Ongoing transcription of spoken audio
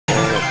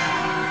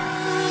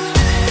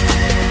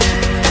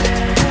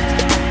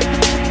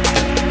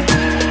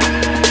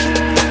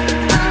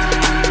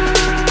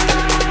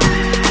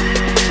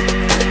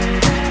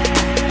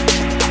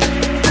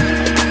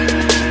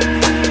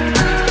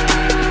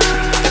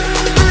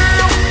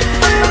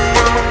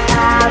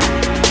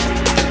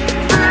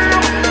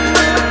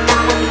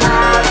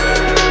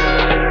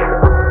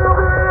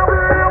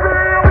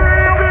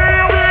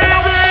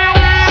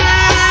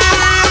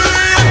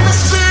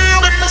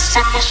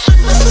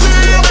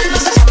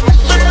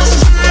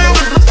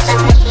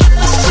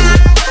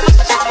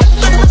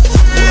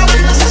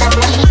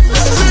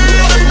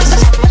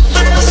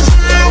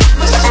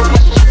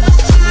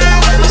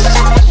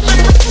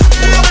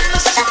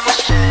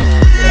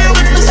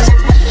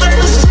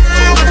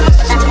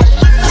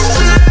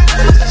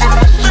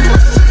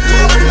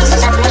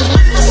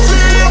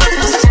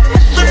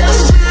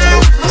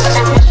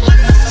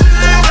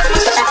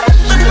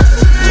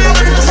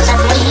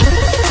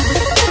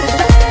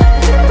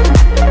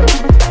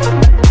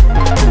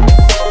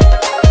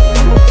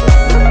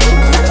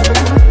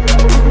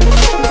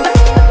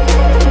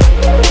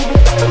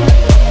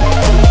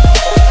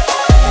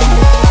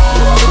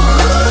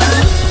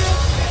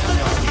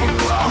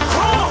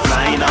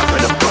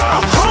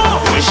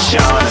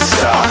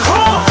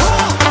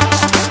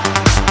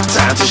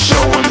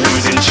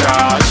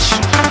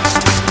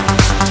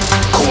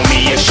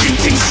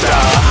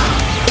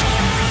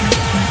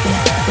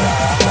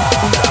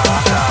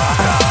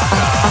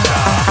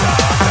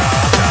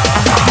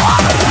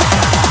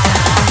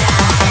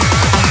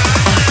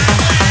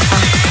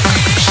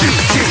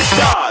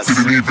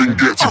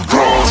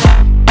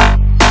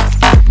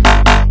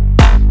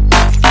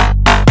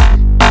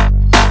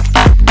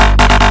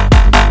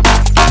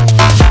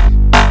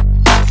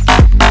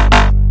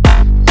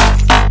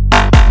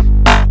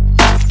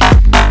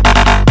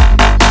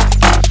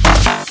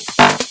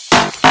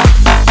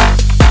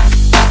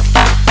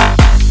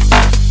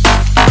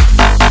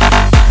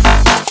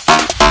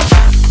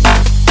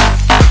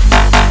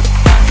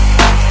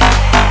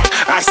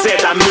I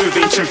said I'm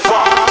moving too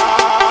far.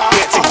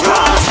 Get to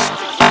glass.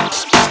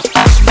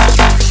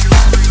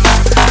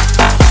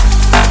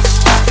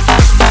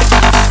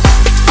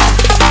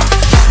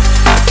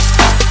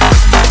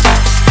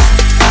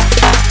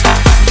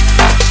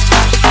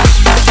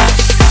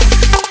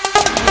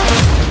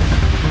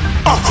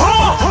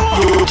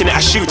 Looking at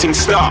a shooting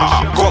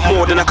star. Got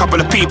more than a couple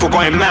of people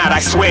going mad. I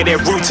swear they're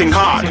rooting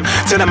hard.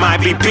 Tell them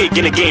I'd be big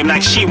in the game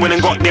like she went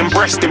and got them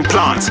breast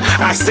implants.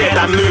 I said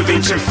I'm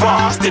moving too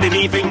fast. Didn't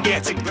even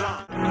get to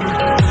glance.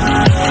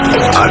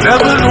 I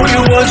never knew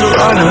you was a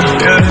runner,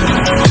 yeah.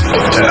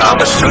 I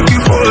mistook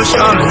you for a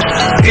stunner.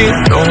 It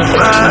don't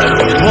matter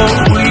what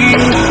we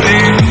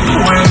think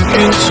when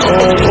it's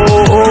all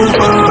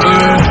over.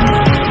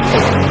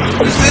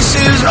 'Cause this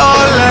is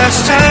our last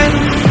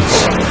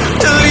chance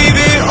to leave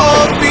it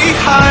all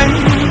behind.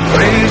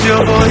 Raise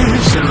your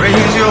voice and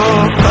raise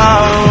your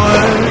power,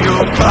 yeah.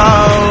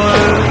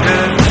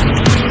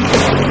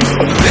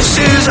 This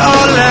is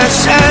our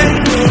last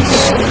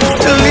chance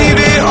to leave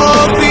it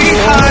all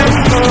behind.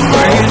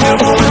 Raise your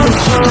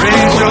voice and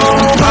raise your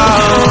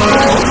power,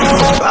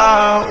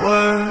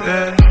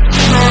 yeah.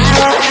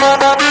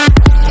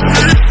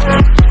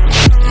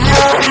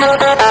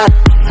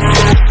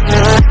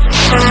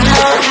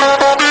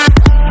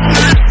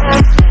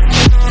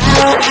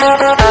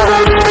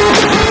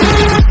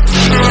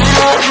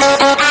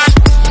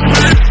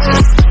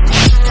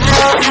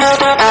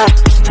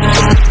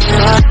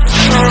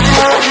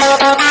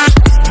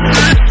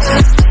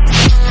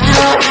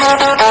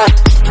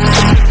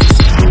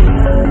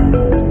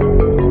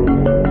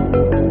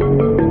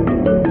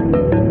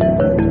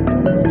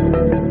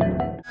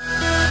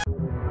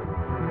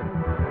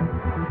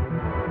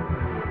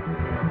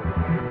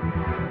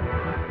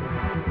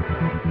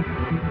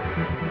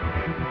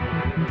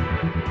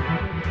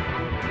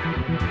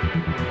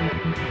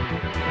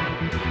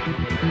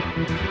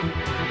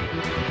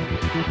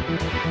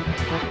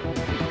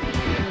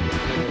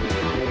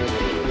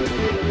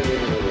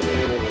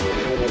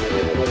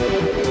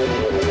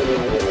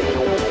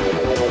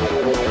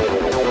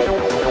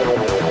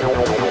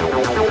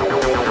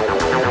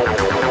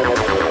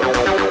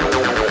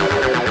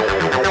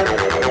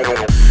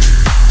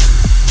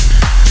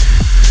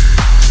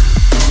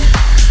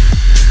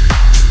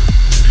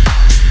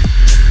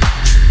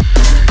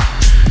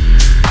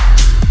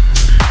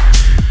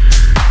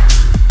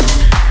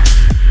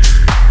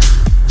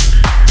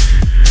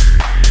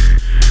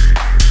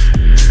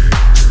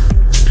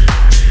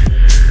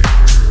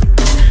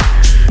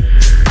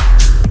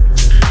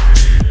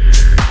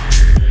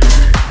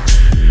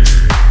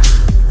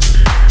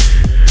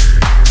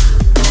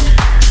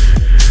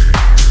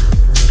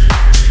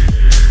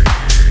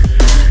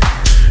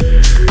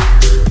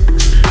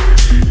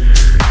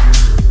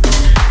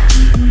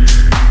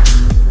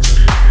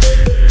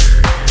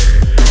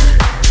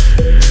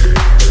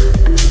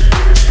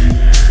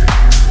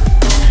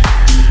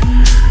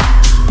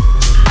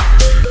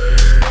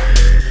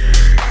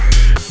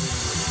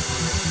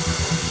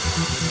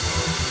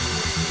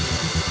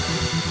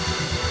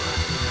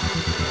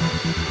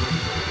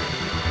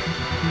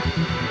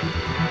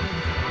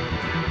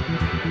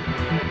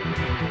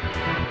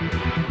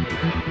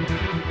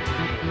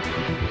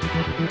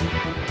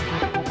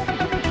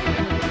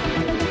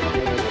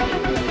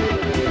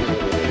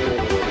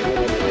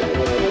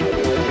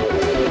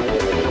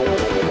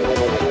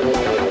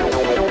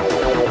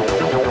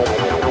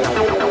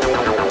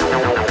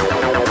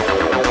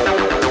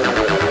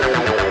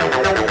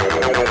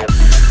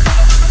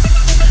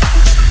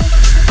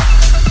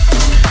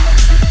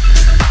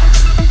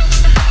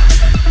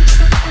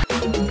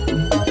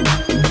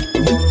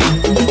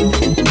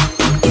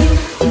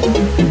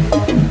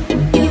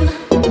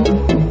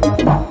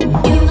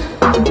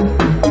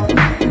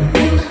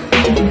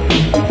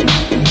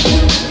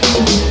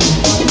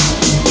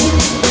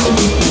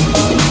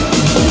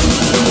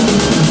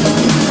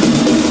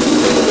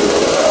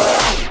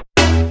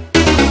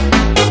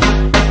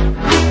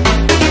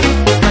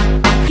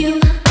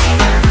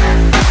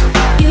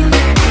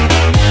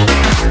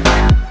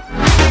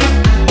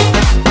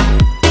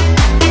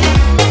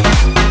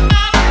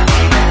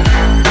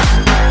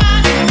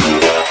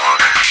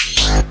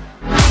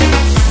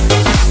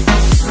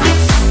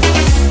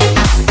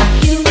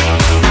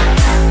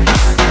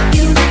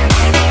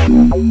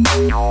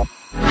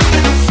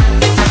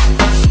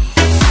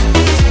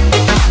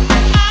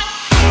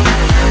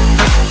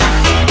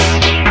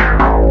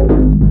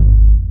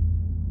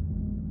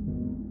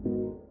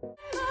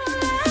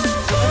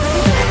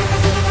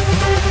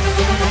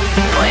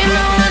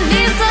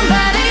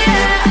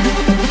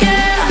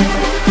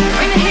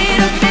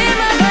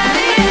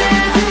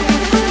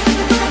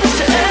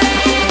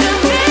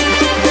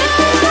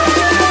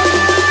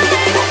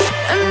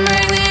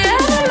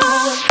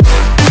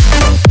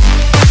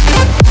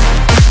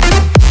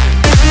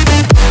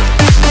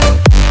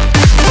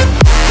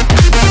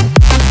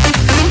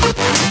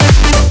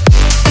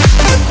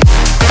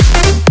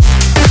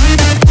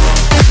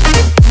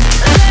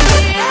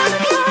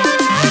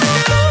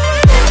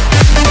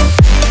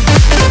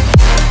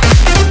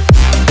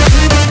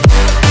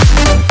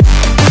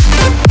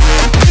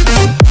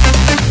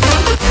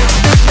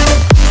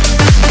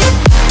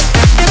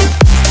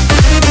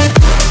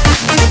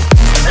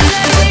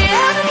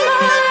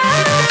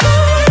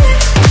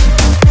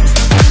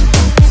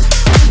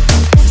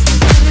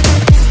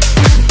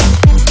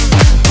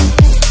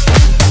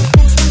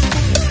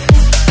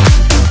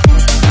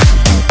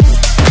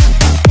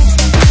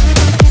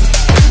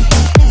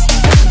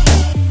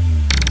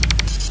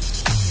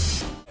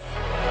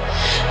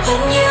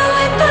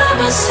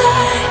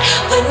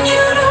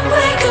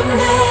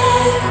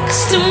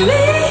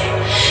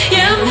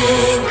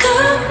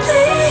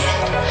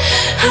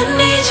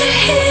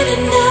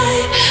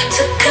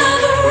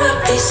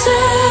 these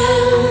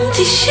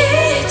empty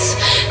sheets,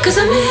 'cause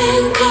I'm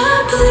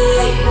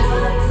incomplete.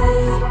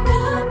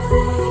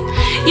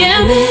 Yeah,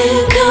 I'm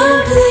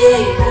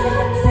incomplete.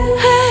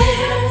 Hey,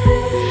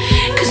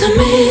 'cause I'm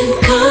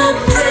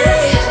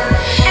incomplete.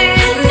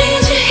 I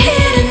need you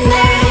here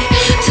tonight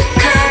to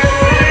cover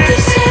up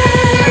these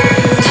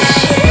empty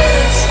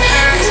sheets,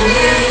 'cause I'm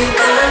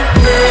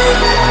incomplete.